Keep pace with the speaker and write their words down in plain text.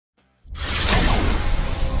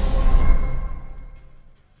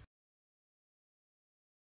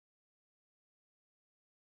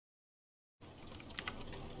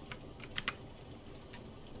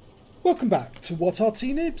Welcome back to What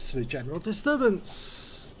Arty Noobs with General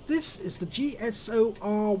Disturbance. This is the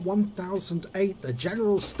GSOR 1008, the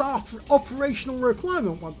General Staff Operational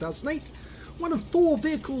Requirement 1008, one of 4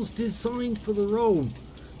 vehicles designed for the role.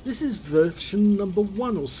 This is version number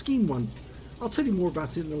 1 or scheme 1. I'll tell you more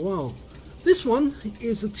about it in a while. This one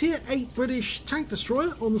is a tier 8 British tank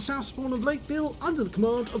destroyer on the south spawn of Lakeville under the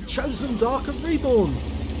command of ChoosenDark of Reborn.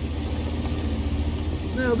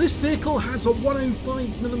 Now this vehicle has a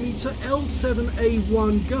 105mm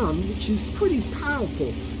L7A1 gun, which is pretty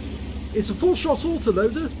powerful. It's a 4-shot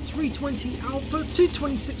autoloader, 320 alpha,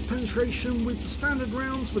 226 penetration with the standard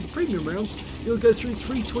rounds. With the premium rounds it'll go through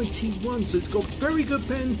 321, so it's got very good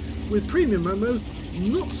pen with premium ammo,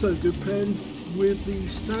 not so good pen with the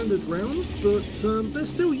standard rounds, but they're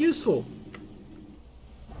still useful.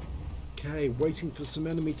 Okay, waiting for some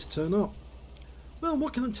enemy to turn up. Well,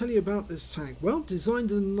 what can I tell you about this tank? Well,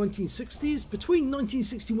 designed in the 1960s, between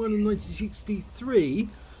 1961 and 1963,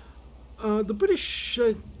 the British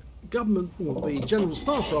government, or the General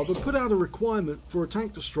Staff rather, put out a requirement for a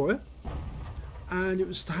tank destroyer, and it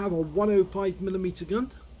was to have a 105mm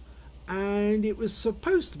gun, and it was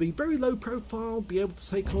supposed to be very low profile, be able to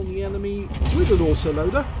take on the enemy with an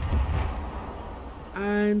autoloader.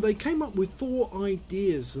 And they came up with 4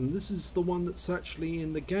 ideas, and this is the one that's actually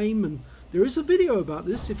in the game, and there is a video about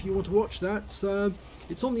this if you want to watch that.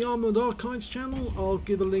 It's on the Armoured Archives channel. I'll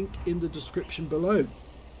give a link in the description below.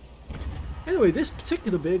 Anyway, this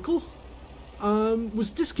particular vehicle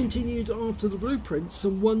was discontinued after the blueprints,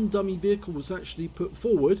 and one dummy vehicle was actually put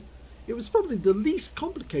forward. It was probably the least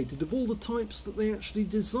complicated of all the types that they actually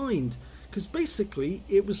designed, because basically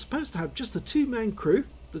it was supposed to have just a 2-man crew,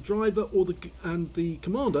 the driver and the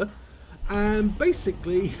commander, and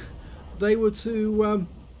basically they were to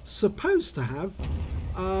supposed to have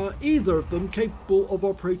either of them capable of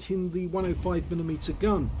operating the 105mm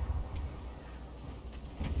gun.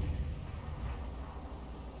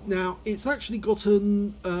 Now it's actually got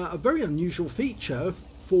a very unusual feature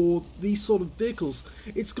for these sort of vehicles.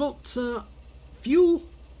 It's got fuel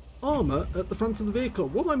armor at the front of the vehicle.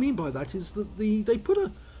 What I mean by that is that they put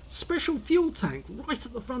a special fuel tank right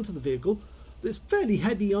at the front of the vehicle. There's fairly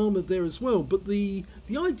heavy armour there as well, but the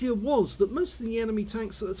idea was that most of the enemy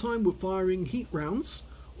tanks at the time were firing heat rounds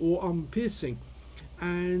or armor piercing,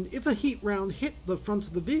 and if a heat round hit the front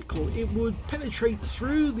of the vehicle it would penetrate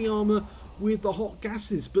through the armour with the hot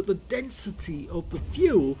gases, but the density of the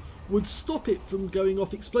fuel would stop it from going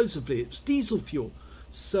off explosively. It's diesel fuel,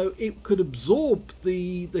 so it could absorb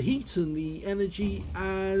the heat and the energy,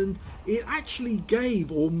 and it actually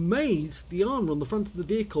gave or made the armour on the front of the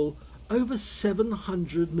vehicle over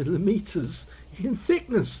 700mm in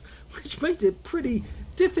thickness, which made it pretty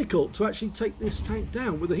difficult to actually take this tank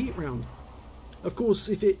down with a heat round. Of course,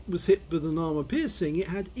 if it was hit with an armour piercing, it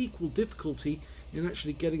had equal difficulty in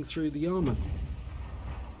actually getting through the armour.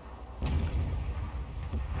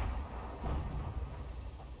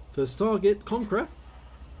 First target, Conqueror.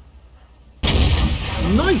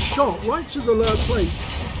 Nice shot right through the lower plates.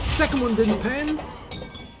 Second one didn't pen.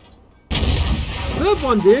 Third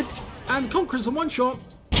one did. And Conqueror's a 1-shot.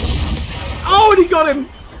 Oh, and he got him!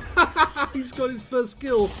 He's got his first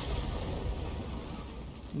kill.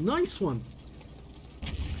 Nice one.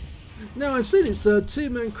 Now, I said it's a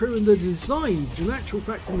 2-man crew in the designs. In actual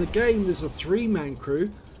fact, in the game, there's a 3-man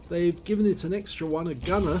crew. They've given it an extra one, a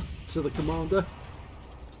gunner, to the commander.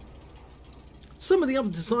 Some of the other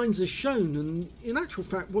designs are shown, and in actual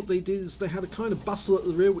fact, what they did is they had a kind of bustle at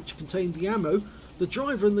the rear which contained the ammo. The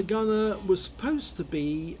driver and the gunner was supposed to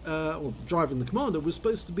be, or the driver and the commander was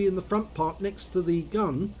supposed to be in the front part next to the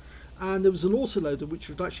gun, and there was an autoloader which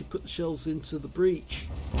would actually put the shells into the breech.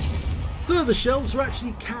 Further shells were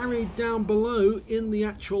actually carried down below in the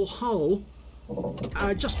actual hull,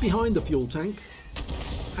 just behind the fuel tank,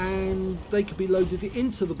 and they could be loaded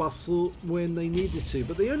into the bustle when they needed to,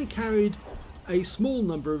 but they only carried a small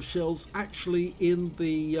number of shells actually in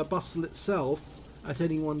the bustle itself at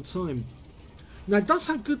any one time. Now it does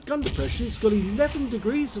have good gun depression. It's got 11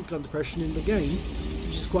 degrees of gun depression in the game,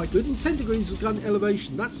 which is quite good, and 10 degrees of gun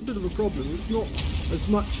elevation. That's a bit of a problem. It's not as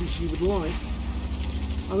much as you would like.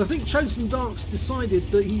 And I think ChoosenDark's decided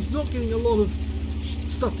that he's not getting a lot of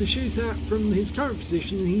stuff to shoot at from his current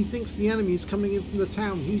position, and he thinks the enemy is coming in from the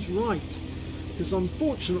town. He's right, because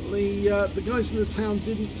unfortunately the guys in the town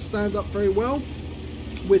didn't stand up very well.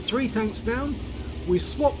 With 3 tanks down, we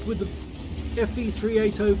swapped with the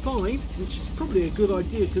FE3805, which is probably a good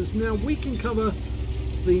idea because now we can cover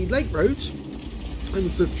the Lake Road, and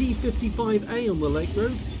there's a T55A on the Lake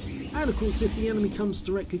Road, and of course if the enemy comes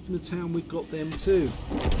directly from the town we've got them too.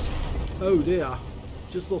 Oh dear.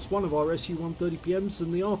 just lost one of our SU-130PMs,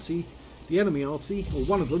 and the Arty, the enemy Arty, or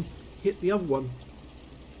one of them, hit the other one.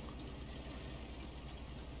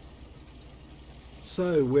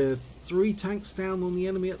 So we're 3 tanks down on the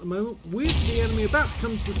enemy at the moment, with the enemy about to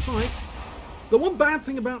come to sight. The one bad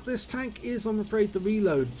thing about this tank is, I'm afraid, the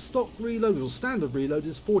reload. Stock reload, or standard reload,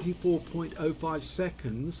 is 44.05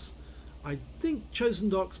 seconds. I think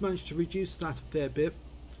ChoosenDark's managed to reduce that a fair bit,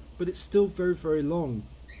 but it's still very, very long.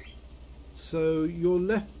 So you're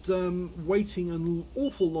left waiting an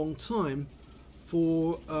awful long time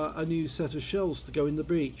for a new set of shells to go in the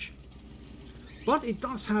breach. But it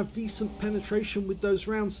does have decent penetration with those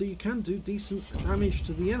rounds, so you can do decent damage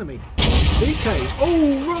to the enemy. VK,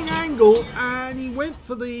 oh, wrong angle, and he went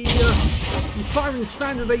for the, he's firing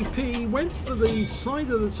standard AP, he went for the side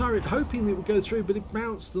of the turret hoping it would go through, but it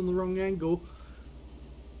bounced on the wrong angle.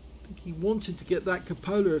 I think he wanted to get that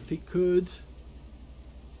cupola if he could.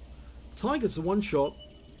 Tiger's a one-shot.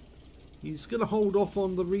 He's going to hold off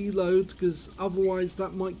on the reload, because otherwise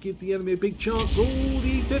that might give the enemy a big chance. Oh,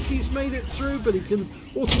 the E50's made it through, but he can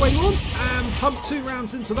auto-aim on and pump 2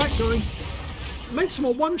 rounds into that guy. Makes him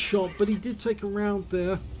a one-shot, but he did take a round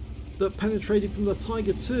there that penetrated from the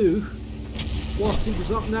Tiger 2 whilst he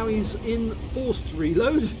was up. Now he's in forced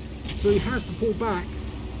reload, so he has to pull back.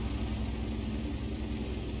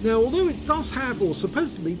 Now, although it does have, or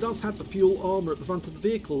supposedly does have, the fuel armour at the front of the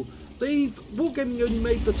vehicle, Wargaming only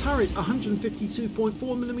made the turret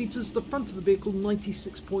 152.4mm, the front of the vehicle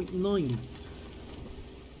 96.9.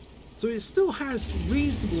 So it still has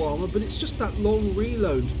reasonable armour, but it's just that long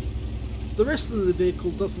reload. The rest of the vehicle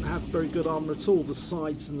doesn't have very good armour at all. The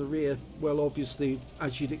sides and the rear, well, obviously,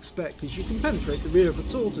 as you'd expect, because you can penetrate the rear of a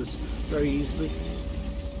tortoise very easily.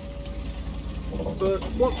 But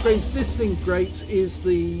what makes this thing great is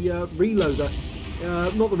the reloader.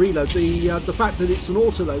 Not the reload, the fact that it's an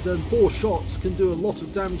autoloader, and 4 shots can do a lot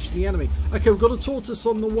of damage to the enemy. Okay, we've got a tortoise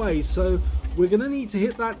on the way, so we're going to need to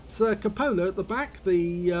hit that cupola at the back,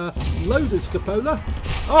 the loader's cupola.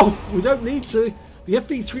 Oh, we don't need to. The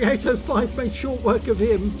FV3805 made short work of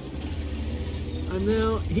him. And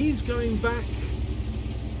now he's going back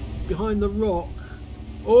behind the rock.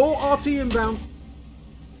 Oh, Arty inbound.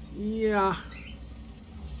 Yeah.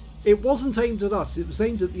 It wasn't aimed at us, it was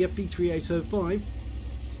aimed at the FV3805.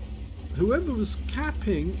 Whoever was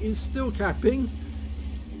capping is still capping,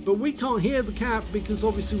 but we can't hear the cap because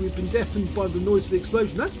obviously we've been deafened by the noise of the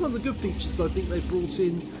explosion. That's one of the good features that I think they brought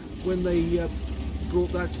in when they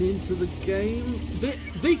brought that into the game.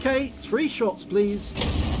 VK, 3 shots please.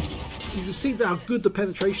 You can see how good the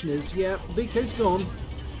penetration is. Yeah, VK's gone.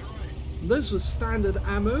 Those were standard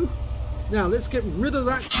ammo. Now let's get rid of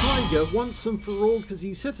that Tiger once and for all, because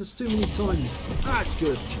he's hit us too many times. That's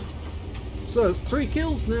good. So it's 3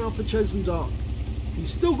 kills now for ChoosenDark. He's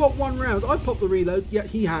still got 1 round. I popped the reload, yet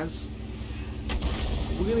he has.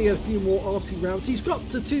 We're going to get a few more Arty rounds. He's got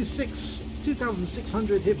to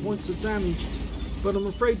 2,600 hit points of damage, but I'm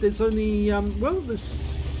afraid there's only, well, there's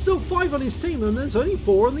still 5 on his team, and there's only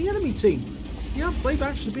 4 on the enemy team. Yeah, they've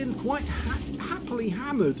actually been quite happily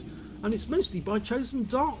hammered. And it's mostly by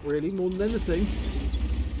ChoosenDark, really, more than anything.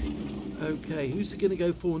 Okay, who's it going to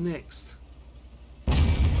go for next?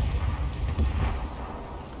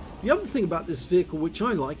 The other thing about this vehicle, which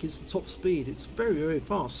I like, is the top speed. It's very, very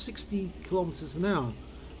fast, 60 kilometers an hour.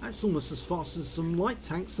 That's almost as fast as some light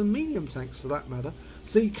tanks and medium tanks, for that matter.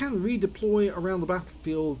 So you can redeploy around the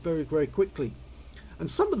battlefield very, very quickly. And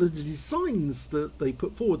some of the designs that they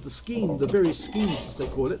put forward, the scheme, the various schemes as they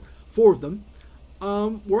call it, 4 of them,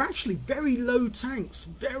 were actually very low tanks,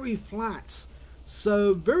 very flat,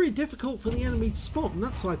 so very difficult for the enemy to spot, and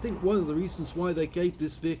that's, I think, one of the reasons why they gave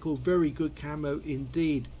this vehicle very good camo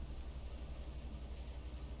indeed.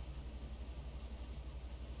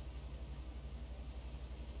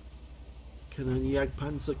 Cannon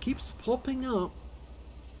Jagdpanzer keeps popping up.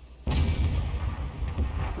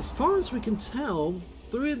 As far as we can tell,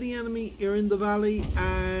 3 of the enemy are in the valley,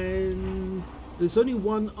 and there's only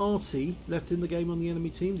 1 Arty left in the game on the enemy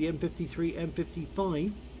team, the M53,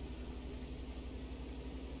 M55.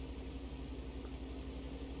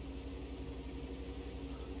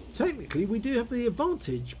 Technically, we do have the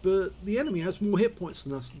advantage, but the enemy has more hit points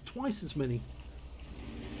than us, twice as many.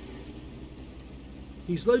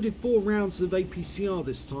 He's loaded 4 rounds of APCR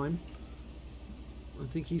this time. I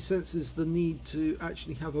think he senses the need to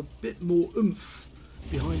actually have a bit more oomph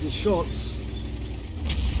behind his shots.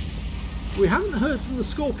 We haven't heard from the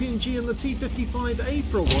Scorpion G and the T55A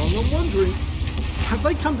for a while, and I'm wondering, have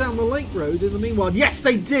they come down the lake road in the meanwhile? Yes,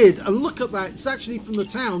 they did! And look at that, it's actually from the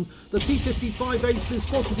town. The T55A's been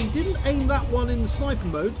spotted. He didn't aim that one in the sniper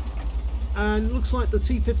mode. and looks like the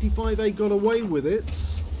T-55A got away with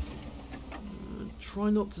it. Try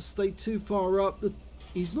not to stay too far up.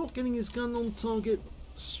 He's not getting his gun on target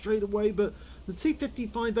straight away, but the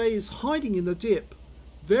T-55A is hiding in the dip.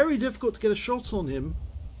 Very difficult to get a shot on him.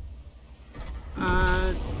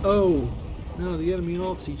 And oh no, the enemy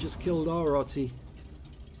Arty just killed our Arty.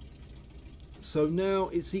 So now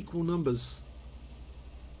it's equal numbers.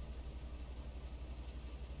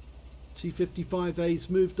 T-55A's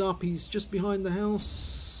moved up. He's just behind the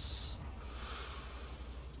house.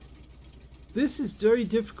 This is very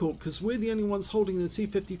difficult because we're the only ones holding the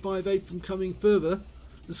T-55A from coming further.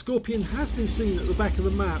 The Scorpion has been seen at the back of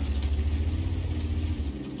the map.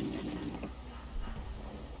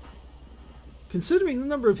 Considering the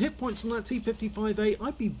number of hit points on that T-55A,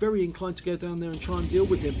 I'd be very inclined to go down there and try and deal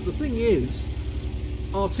with him. But the thing is,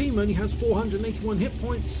 our team only has 481 hit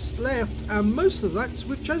points left, and most of that's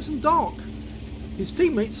with ChoosenDark. His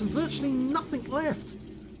teammates have virtually nothing left.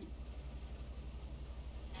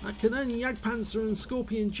 That Canonian Jagdpanzer and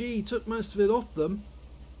Scorpion G took most of it off them,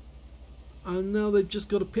 and now they've just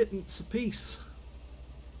got a pittance apiece.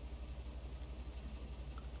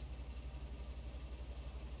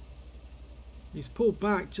 He's pulled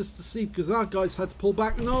back just to see, because our guys had to pull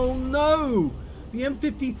back. No, no! The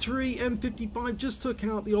M53, M55 just took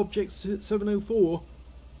out the objects at 704.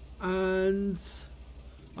 And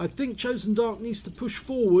I think ChoosenDark needs to push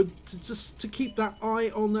forward to just to keep that eye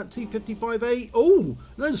on that T-55A. Oh,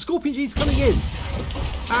 no, the Scorpion G's coming in.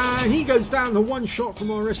 And he goes down to one shot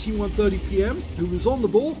from our SU-130PM, who was on the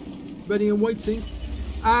ball, ready and waiting.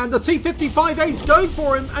 And the T-55A's going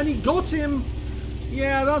for him, and he got him.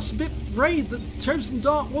 Yeah, that's a bit afraid that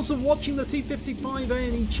ChoosenDark wasn't watching the T-55A,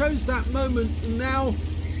 and he chose that moment, and now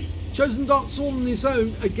ChoosenDark's all on his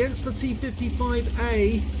own against the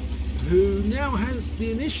T-55A, who now has the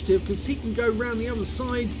initiative because he can go round the other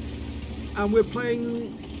side, and we're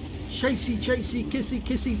playing chasey, chasey, kissy,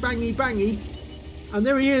 kissy, bangy, bangy, and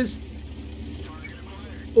there he is,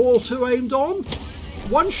 auto aimed on,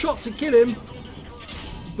 one shot to kill him.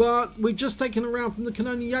 But we've just taken a round from the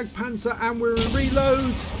Canonian Jagdpanzer and we're in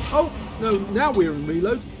reload. Oh, no, now we're in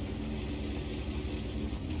reload.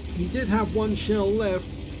 He did have one shell left.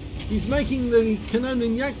 He's making the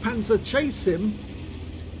Canonian Jagdpanzer chase him.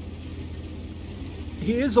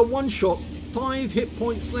 He is a one-shot. 5 hit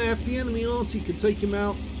points left. The enemy Arty could take him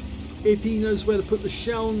out if he knows where to put the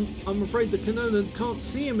shell. I'm afraid the Canonian can't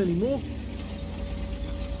see him anymore.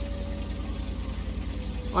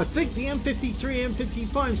 I think the M53,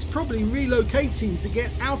 M55 is probably relocating to get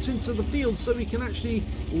out into the field so we can actually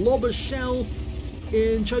lob a shell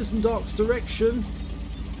in ChoosenDark's direction.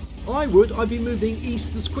 I'd be moving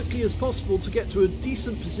east as quickly as possible to get to a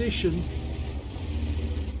decent position.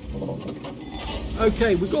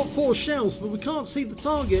 Okay, we've got 4 shells, but we can't see the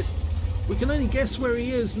target. We can only guess where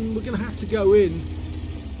he is, and we're going to have to go in.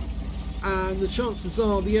 And the chances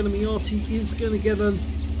are the enemy Arty is going to get a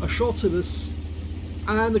shot at us.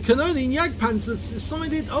 And the Canonian Jagdpanzer's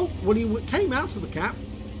decided, oh, well, he came out of the cap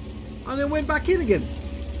and then went back in again.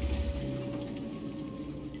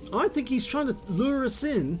 I think he's trying to lure us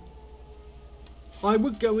in. I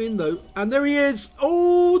would go in though, and there he is.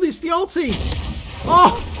 Oh, this is the Arty.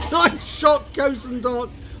 Oh, nice shot, ChoosenDark.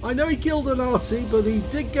 I know he killed an Arty, but he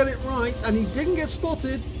did get it right, and he didn't get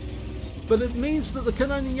spotted. But it means that the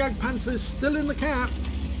Canonian Jagdpanzer is still in the cap.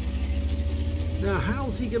 Now,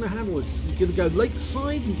 how's he going to handle this? Is he going to go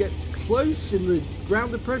lakeside and get close in the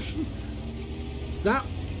ground depression? That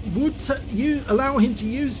would allow him to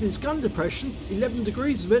use his gun depression, 11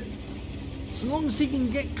 degrees of it. So long as he can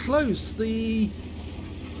get close, the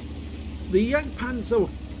Jagdpanzer,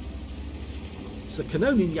 it's a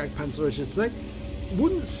Canonian Jagdpanzer I should say,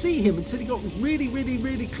 wouldn't see him until he got really, really,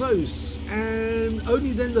 really close. And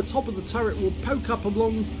only then the top of the turret will poke up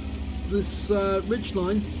along this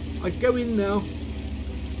ridgeline. I go in now.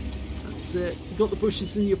 That's it. You got the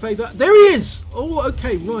bushes in your favour. There he is! Oh,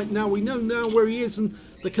 okay, right. Now we know now where he is, and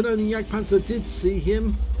the Canonian Jagdpanzer did see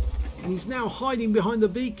him. And he's now hiding behind the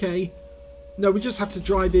VK. No, we just have to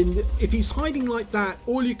drive in. If he's hiding like that,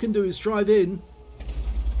 all you can do is drive in.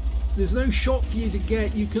 There's no shot for you to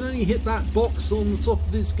get. You can only hit that box on the top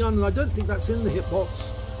of his gun, and I don't think that's in the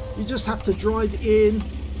hitbox. You just have to drive in.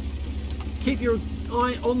 Keep your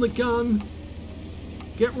eye on the gun.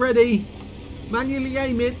 Get ready, manually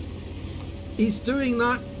aim it. He's doing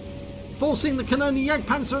that, forcing the Canonian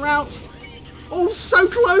Jagdpanzer out. Oh, so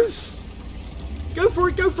close! Go for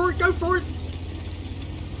it, go for it, go for it!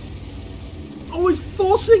 Oh, he's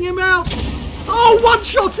forcing him out! Oh, one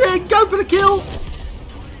shot in, go for the kill!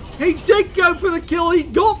 He did go for the kill, he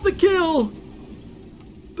got the kill!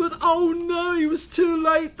 But oh no, he was too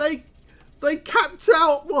late. They capped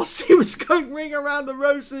out whilst he was going Ring Around the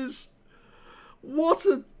Roses. What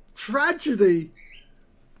a tragedy.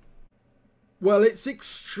 Well, it's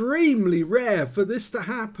extremely rare for this to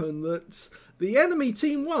happen, that the enemy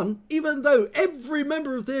team won, even though every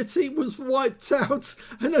member of their team was wiped out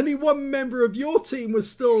and only one member of your team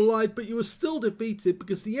was still alive, but you were still defeated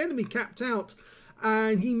because the enemy capped out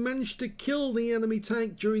and he managed to kill the enemy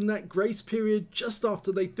tank during that grace period just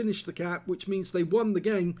after they finished the cap, which means they won the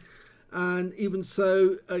game. And even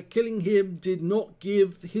so, killing him did not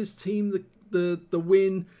give his team the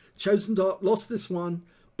win. ChoosenDark lost this one.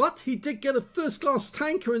 But he did get a first-class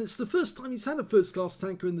tanker, and it's the first time he's had a first-class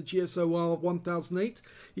tanker in the GSOR 1008.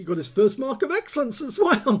 He got his first mark of excellence as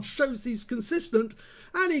well, shows he's consistent.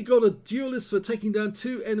 And he got a duelist for taking down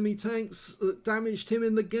 2 enemy tanks that damaged him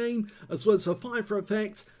in the game, as well as a 5 for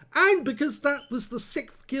effect. And because that was the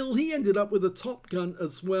 6th kill, he ended up with a top gun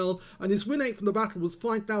as well. And his win rate from the battle was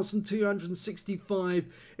 5,265.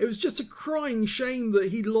 It was just a crying shame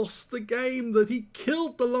that he lost the game, that he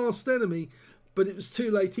killed the last enemy. But it was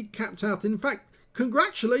too late. He capped out. In fact,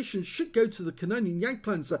 congratulations should go to the Canonian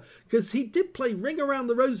Jagdpanzer, because he did play Ring Around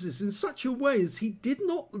the Roses in such a way as he did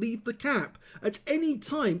not leave the cap at any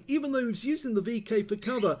time, even though he was using the VK for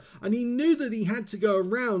cover, and he knew that he had to go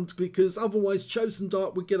around because otherwise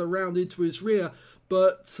ChoosenDark would get around into his rear.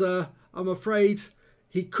 But I'm afraid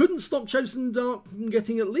he couldn't stop ChoosenDark from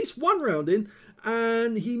getting at least 1 round in,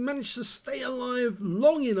 and he managed to stay alive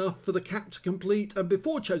long enough for the cap to complete. And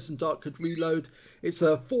before ChoosenDark could reload, it's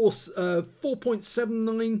a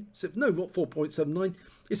 4.79, no, not 4.79,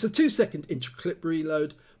 it's a 2-second intra-clip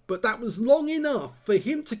reload, but that was long enough for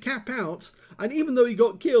him to cap out, and even though he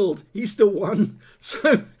got killed, he still won.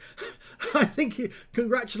 So I think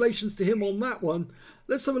congratulations to him on that one.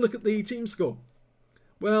 Let's have a look at the team score.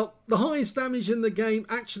 Well, the highest damage in the game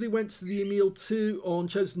actually went to the Emil 2 on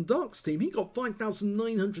ChoosenDark's team. He got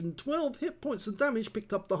 5,912 hit points of damage,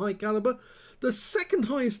 picked up the high caliber. The second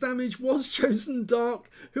highest damage was ChoosenDark,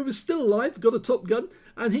 who was still alive, got a top gun,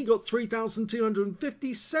 and he got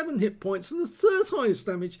 3,257 hit points. And the third highest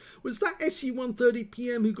damage was that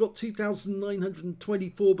SU-130PM, who got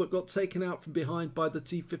 2,924 but got taken out from behind by the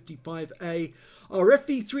T-55A. Our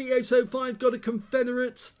FV-3805 got a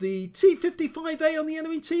Confederate. The T-55A on the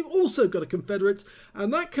enemy team also got a Confederate.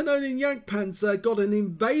 And that Canonian Jagdpanzer got an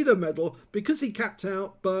Invader medal because he capped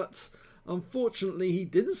out, but unfortunately he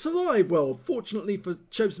didn't survive. Well, fortunately for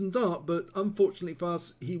ChoosenDark, but unfortunately for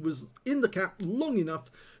us, he was in the cap long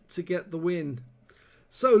enough to get the win.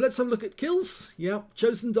 So let's have a look at kills. Yep,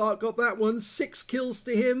 ChoosenDark got that one. 6 kills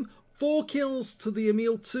to him, 4 kills to the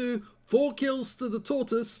Emil 2, 4 kills to the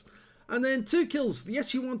Tortoise, and then 2 kills, the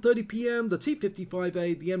SU-130PM, the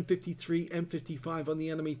T-55A, the M53, M55 on the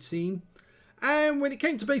enemy team. And when it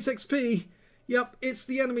came to base XP, yep, it's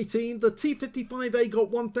the enemy team. The T-55A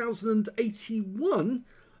got 1,081.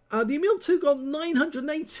 The Emil 2 got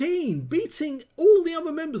 918, beating all the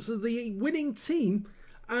other members of the winning team.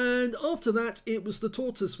 And after that, it was the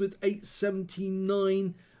Tortoise with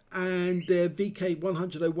 879, and their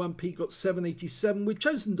VK101P got 787, with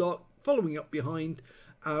ChoosenDark following up behind,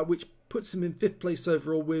 which puts him in 5th place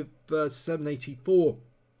overall with 784.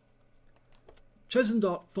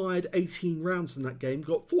 ChoosenDark fired 18 rounds in that game,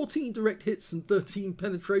 got 14 direct hits and 13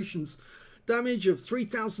 penetrations. Damage of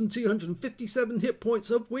 3,257 hit points,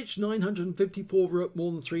 of which 954 were at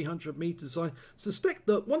more than 300 meters. I suspect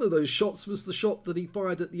that one of those shots was the shot that he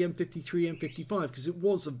fired at the M53, M55, because it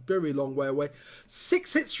was a very long way away.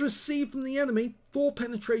 6 hits received from the enemy, 4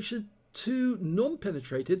 penetration, 2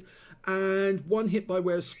 non-penetrated, and 1 hit by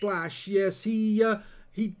way of splash. Yes, he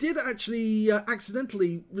did actually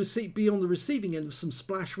accidentally be on the receiving end of some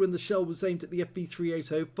splash when the shell was aimed at the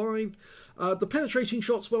FV-3805. The penetrating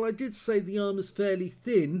shots, well, I did say the armor's fairly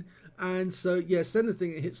thin, and so yes,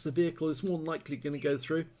 anything that hits the vehicle is more than likely going to go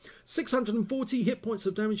through. 640 hit points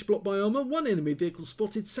of damage blocked by armor, 1 enemy vehicle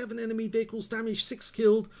spotted, 7 enemy vehicles damaged, 6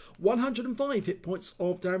 killed, 105 hit points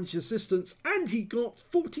of damage assistance, and he got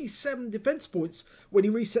 47 defense points when he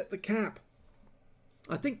reset the cap.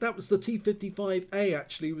 I think that was the T-55A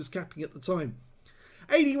actually he was capping at the time.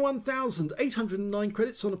 81,809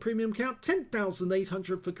 credits on a premium count,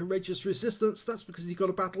 10,800 for courageous resistance. That's because he got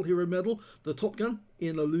a battle hero medal, the Top Gun,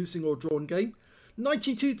 in a losing or drawn game.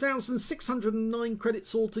 92,609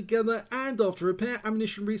 credits altogether, and after repair,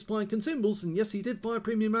 ammunition, resupply and consumables, and yes, he did buy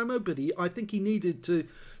premium ammo, but I think he needed to,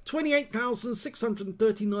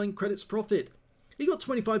 28,639 credits profit. He got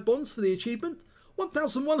 25 bonds for the achievement,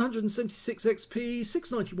 1,176 XP,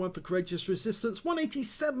 691 for courageous resistance,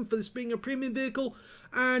 187 for this being a premium vehicle,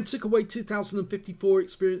 and took away 2,054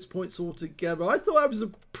 experience points altogether. I thought that was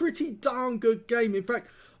a pretty darn good game. In fact,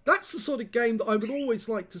 That's the sort of game that I would always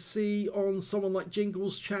like to see on someone like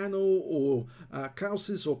Jingle's channel or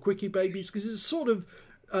Klaus's or Quickie Babies, because it's a sort of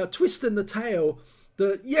twist in the tale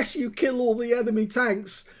that, yes, you kill all the enemy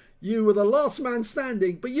tanks, you were the last man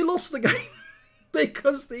standing, but you lost the game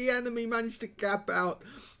because the enemy managed to cap out.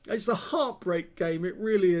 It's a heartbreak game, it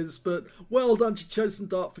really is, but well done to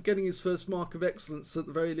ChoosenDark for getting his first mark of excellence at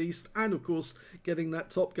the very least, and of course getting that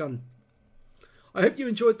Top Gun. I hope you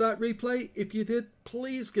enjoyed that replay. If you did,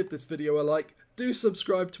 please give this video a like, do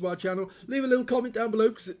subscribe to our channel, leave a little comment down below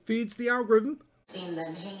because it feeds the algorithm. And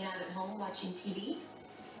then hanging out at home watching TV.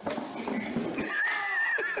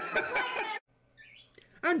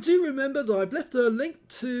 And do remember that I've left a link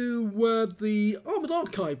to the Armoured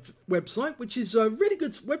Archive website, which is a really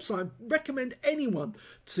good website. I recommend anyone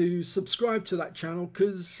to subscribe to that channel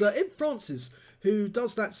because Im Francis, who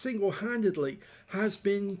does that single-handedly, has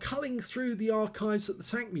been culling through the archives at the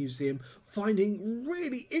Tank Museum, finding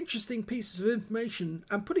really interesting pieces of information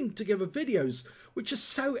and putting together videos which are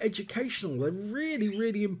so educational. They're really,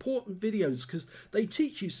 really important videos because they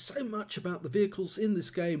teach you so much about the vehicles in this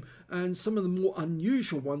game and some of the more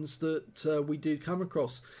unusual ones that we do come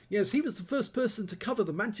across. Yes, he was the first person to cover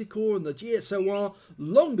the Manticore and the GSOR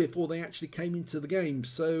long before they actually came into the game.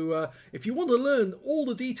 So if you want to learn all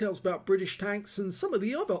the details about British tanks and some of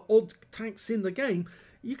the other odd tanks in the game,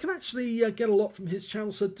 you can actually get a lot from his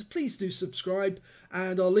channel, so please do subscribe,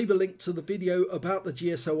 and I'll leave a link to the video about the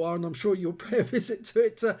GSOR, and I'm sure you'll pay a visit to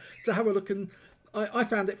it to have a look, and I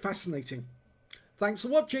found it fascinating. Thanks for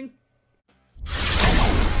watching.